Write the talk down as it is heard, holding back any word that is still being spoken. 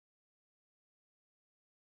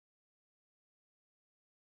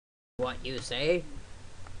What you say?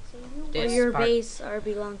 Or your base are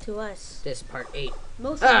belong to us. This part 8.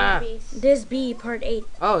 Most of your base. This B part 8.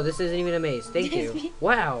 Oh, this isn't even a maze. Thank you.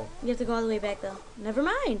 Wow. You have to go all the way back though. Never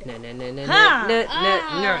mind. No.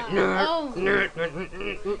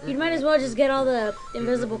 You might as well just get all the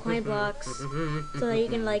invisible coin blocks so that you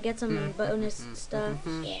can like get some bonus stuff.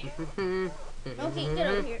 Yeah. Okay, get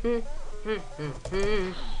over here.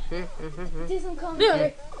 Do some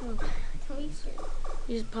commentary.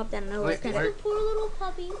 You just pop down nowhere. Wait, Kind where? of. Poor little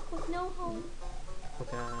puppy with no home.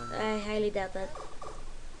 Okay. I highly doubt that.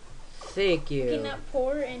 Thank you. Okay, not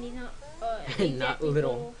poor and he's not exactly Not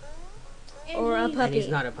little. And Or a he's- puppy. And he's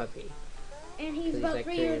not a puppy. And he's He's about like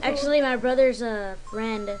 3 3 years years old. Actually, my brother's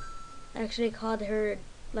friend actually called her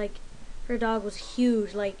like her dog was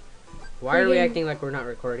huge. Like Why are we Friggin- acting like we're not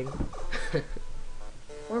recording?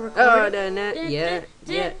 we're Oh, recording.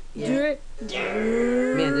 yeah.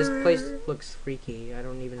 Man, this place looks freaky. I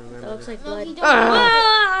don't even remember. That looks like Loki, blood. don't,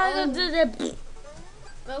 Ah!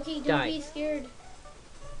 Loki, don't Die. be scared.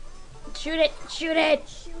 Shoot it! Shoot it!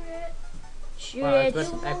 Shoot it. Shoot Wow, it!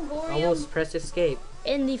 I almost pressed escape.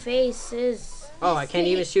 In the faces. Oh, I can't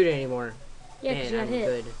even shoot it anymore. Yeah, 'cause Man, you got I'm hit.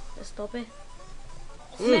 good. Stop it.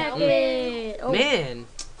 Mm, Smack mm. it! Oh, Man,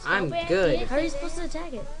 I'm back good. in. how are you supposed to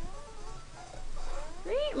attack it?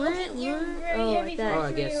 You're very Oh, heavy like for that. Oh, a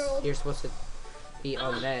I guess 3-year-old. you're supposed to be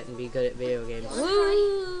on that and be good at video games.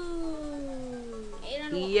 Woo! Yeah.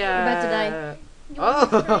 You're about to die.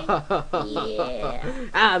 Oh. Yeah.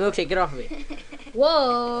 Ah, milkshake, get off of me.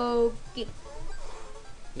 Whoa!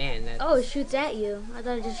 Man, that. Oh, it shoots at you. I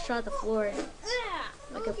thought it just shot the floor.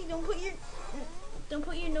 Like a- Loki, don't put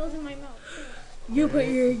your nose in my mouth. You put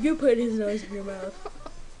his nose in your mouth.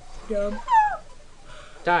 Dumb.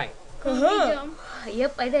 Die. Call me dumb.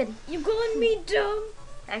 Yep, I did. You calling me dumb?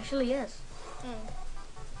 Actually, yes. Oh.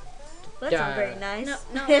 That's not very Yeah. nice. No,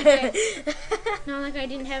 not like I, not like I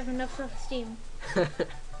didn't have enough self-esteem.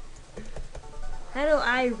 How do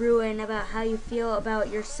I ruin about how you feel about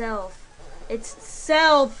yourself? It's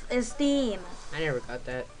self-esteem. I never got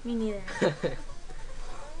that. Me neither.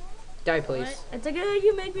 Die, please. It's like, oh,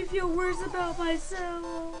 you make me feel worse about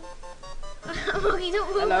myself. Loki, don't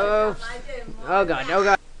move. Hello. Oh god. Oh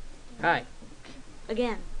god. Hi.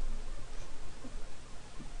 Again.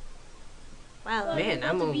 Wow. Man,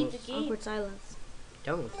 I'm about to beat almost the game. Awkward silence.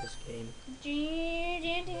 done with this game.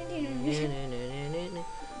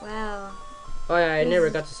 Wow. Oh yeah, I never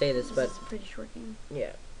got to say this, This but is a pretty short game.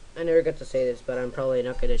 yeah, I never got to say this, but I'm probably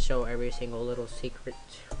not gonna show every single little secret,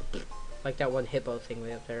 like that one hippo thing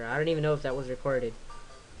way up there. I don't even know if that was recorded.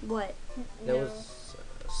 What? There No. was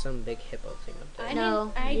some big hippo thing up there. I No,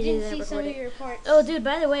 didn't, I you didn't didn't see some record of it. your parts. Oh, dude,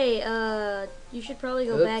 by the way, you should probably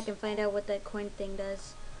go Oops. back and find out what that coin thing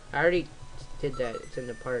does. I already did that. It's in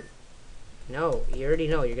the part. No, you already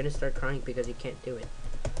know. You're gonna start crying because you can't do it.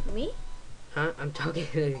 Me? Huh? I'm talking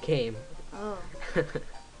to the game. Oh.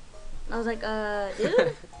 I was like,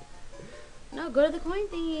 dude? No, go to the coin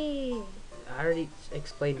thingy. I already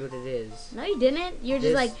explained what it is. No, you didn't. You're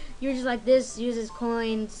This- just like, this uses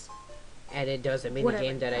coins. And it does a mini Whatever.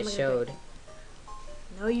 game that I I'm gonna showed. break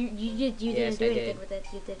No, you Yes, didn't do I anything did. with it.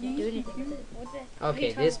 You didn't do anything with it. What the? what are Okay,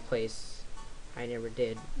 you this talking- place, I never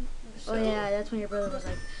did. Oh yeah, that's when your brother was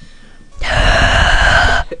like,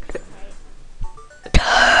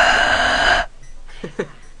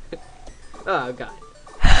 Oh god.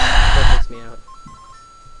 That freaks me out.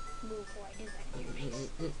 Move before I did that to your face.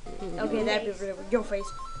 okay, that'd be really weird. Your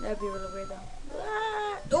face. That'd be really weird though.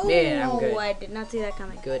 Oh, Yeah, I'm good. I did not see that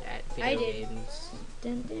coming. Good at I video did. games.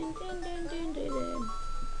 Dun, dun, dun, dun, dun, dun, dun.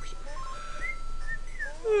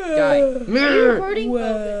 Die. Recording?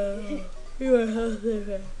 You are healthy.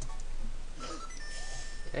 Did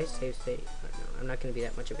I save state? No, I'm not gonna be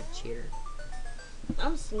that much of a cheater.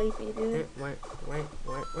 I'm sleepy, dude. Wait.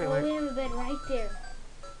 Oh, we have a bed right there.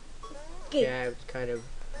 Yeah, it's kind of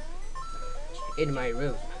in my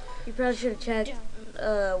room. You probably should have checked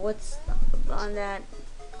what's on that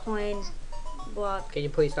coin block. Can you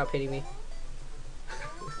please stop hitting me?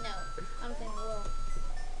 No, I'm saying well.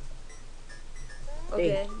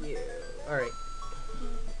 Okay. Thank you. Alright.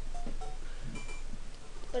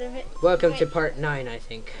 But if it Welcome to wait, part 9, I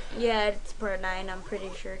think. Yeah, it's part 9, I'm pretty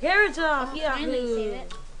sure. Carrots off! Yeah. finally save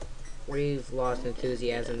it. We've lost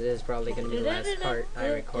enthusiasm. This is probably gonna be the last part I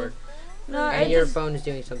record. No, I And your just, phone is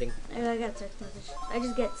doing something. I got a text message. I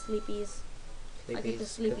just get sleepies. I get the Sleepies,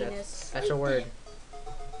 'cause sleepiness. That's a word.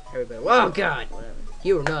 Everybody. Oh god! Whatever.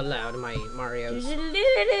 You are not allowed in my Mario's.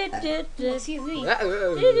 Excuse me.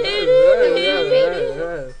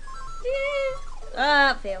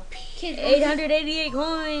 Ah, fail. Kids, 888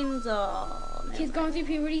 coins. Oh, kids going through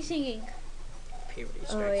puberty singing. Puberty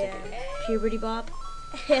Oh strikes yeah, puberty bop.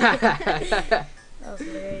 again. That was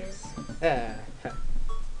hilarious.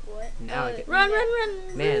 What? Now I get. Run!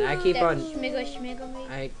 Man, I keep That on. schmiggle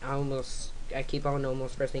me. I keep on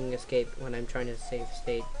almost pressing escape when I'm trying to save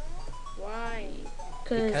state Why?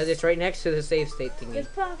 because it's right next to the save state thingy. It's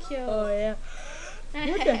Pacquiao. Oh yeah.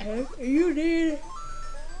 What the heck? You need.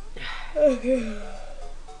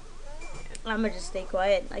 I'ma just stay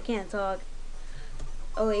quiet. I can't talk.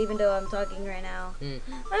 Oh, even though I'm talking right now. I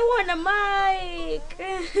want a mic.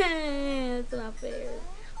 It's not fair.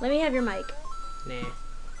 Let me have your mic. Nah.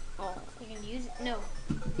 Oh, you can use it? No.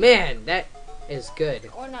 Man, that is good.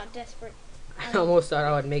 Or not desperate. I almost thought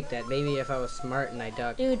I would make that. Maybe if I was smart and I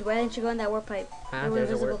ducked. Dude, why didn't you go in that warp pipe? Huh? There were There's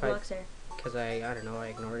a invisible warp pipe. blocks there. Because I don't know, I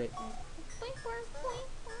ignored it.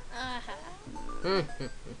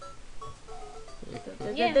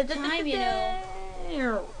 Yeah, time, you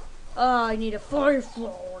know. Oh, I need a fire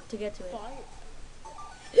floor to get to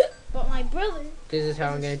it. But my brother. This is how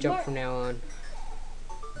I'm gonna jump Smart. from now on.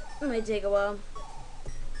 It might take a while.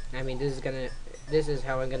 I mean, this is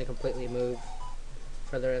how I'm gonna completely move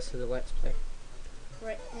for the rest of the let's play.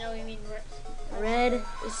 Right. No, you mean Red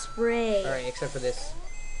spray. All right, except for this.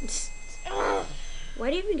 Why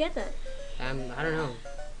do you even get that? I don't know.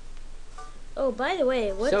 Oh, by the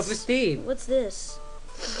way, Self-esteem. what's this?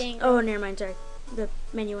 Dang. Oh, never mind. Sorry, the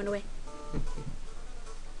menu went away.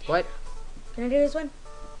 What? Can I do this one?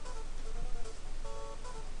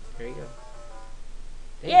 There you go.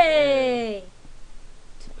 Thank Yay! you.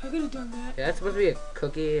 I could have done that. Is that supposed to be a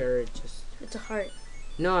cookie or just? It's a heart.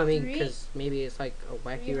 No, I mean, Three? because maybe it's like a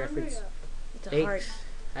wacky reference. It's a Thanks.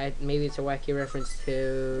 heart. Maybe it's a wacky reference to.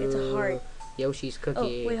 It's a heart. Yoshi's Oh,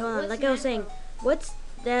 cookie. wait, hold on. What's Like I was saying, what's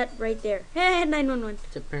that right there? 911.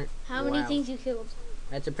 It's apparent. How many wow. things you killed?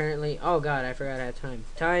 That's apparently. Oh God, I forgot I had time.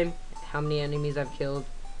 Time. How many enemies I've killed?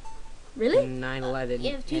 Really? 9/11.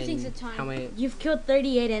 You have two things at time. How many? You've killed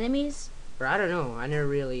 38 enemies? Or I don't know. I never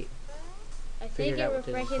really. I think Figured it out what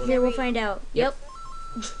this refreshes was. Here, we'll every- find out. Yep.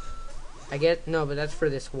 I get no, but that's for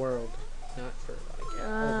this world, not for like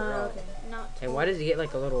overall. Okay. Not And why does he get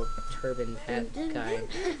like a little turban hat guy?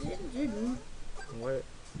 What?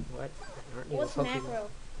 What? Aren't you What's a Pokemon? macro?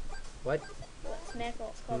 What? What's macro?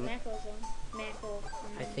 It's called macro zone. Macro.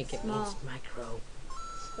 I think it Small. means micro.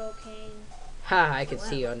 Spokane. Ha! I could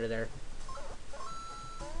see you under there.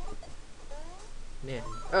 Man.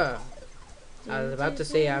 I was about to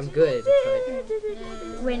say I'm good,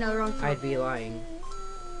 but Wait, no, wrong. I'd be lying.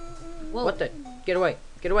 Whoa. What the? Get away!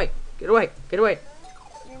 Get away! Get away! Get away!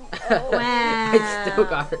 Oh, I still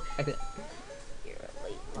got her. you're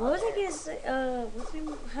late. What was I gonna say? What's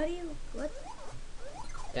my, how do you, what?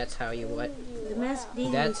 That's how you what? The mask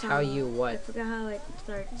demon That's how song. you I what? forgot how it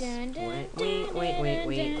starts. Dun, dun, Wait, dun, wait, dun, wait, wait,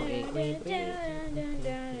 dun, wait, dun, wait, dun, dun,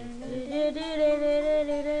 dun,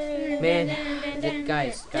 dun, Man, dun, dun,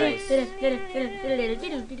 guys.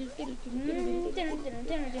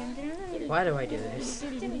 Why do I do this?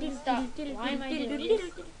 Stop. Why am I doing this?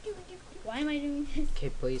 Why am I doing this? Okay,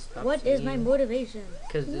 please stop. What is my motivation?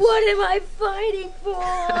 Because What am I fighting for?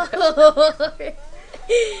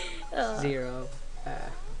 zero.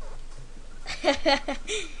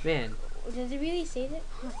 Man, Does it really say that?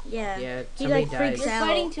 Yeah. yeah, He somebody like died. freaks You're out.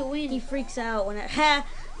 fighting to He win. freaks out when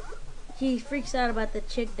he freaks out about the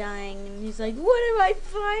chick dying, and he's like, "What am I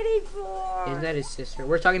fighting for?" Isn't that his sister?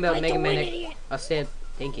 We're talking about Fight Mega to Man win, X. idiot. I'll say it.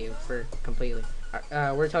 Thank you for completely.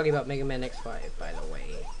 We're talking about Mega Man X5, by the way.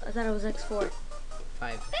 I thought it was X4.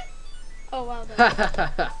 5. Oh wow.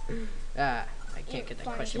 I can't get that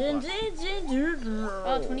Fine. question blocked.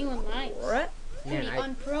 Oh, 21 likes. What? Man, Pretty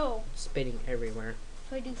I'm unpro. spitting everywhere.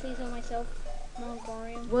 If I do say so myself.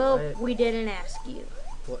 Mongorian. Well, What? we didn't ask you.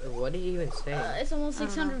 What did you even say? It's almost I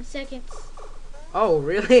don't 600 seconds. Oh,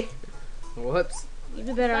 really? Whoops. You'd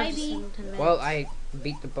be better off just Bye-bee. in 10 minutes. Well, I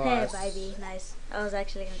beat the Hey, boss. Bybee. Nice. I was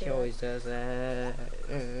actually gonna She do always does that.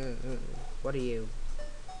 What are you?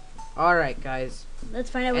 Alright, guys. that. Let's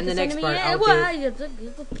find out what And the this next enemy part, is. I'll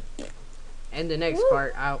Why? And the next Woo.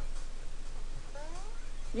 part out.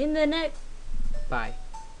 In the neck. Bye.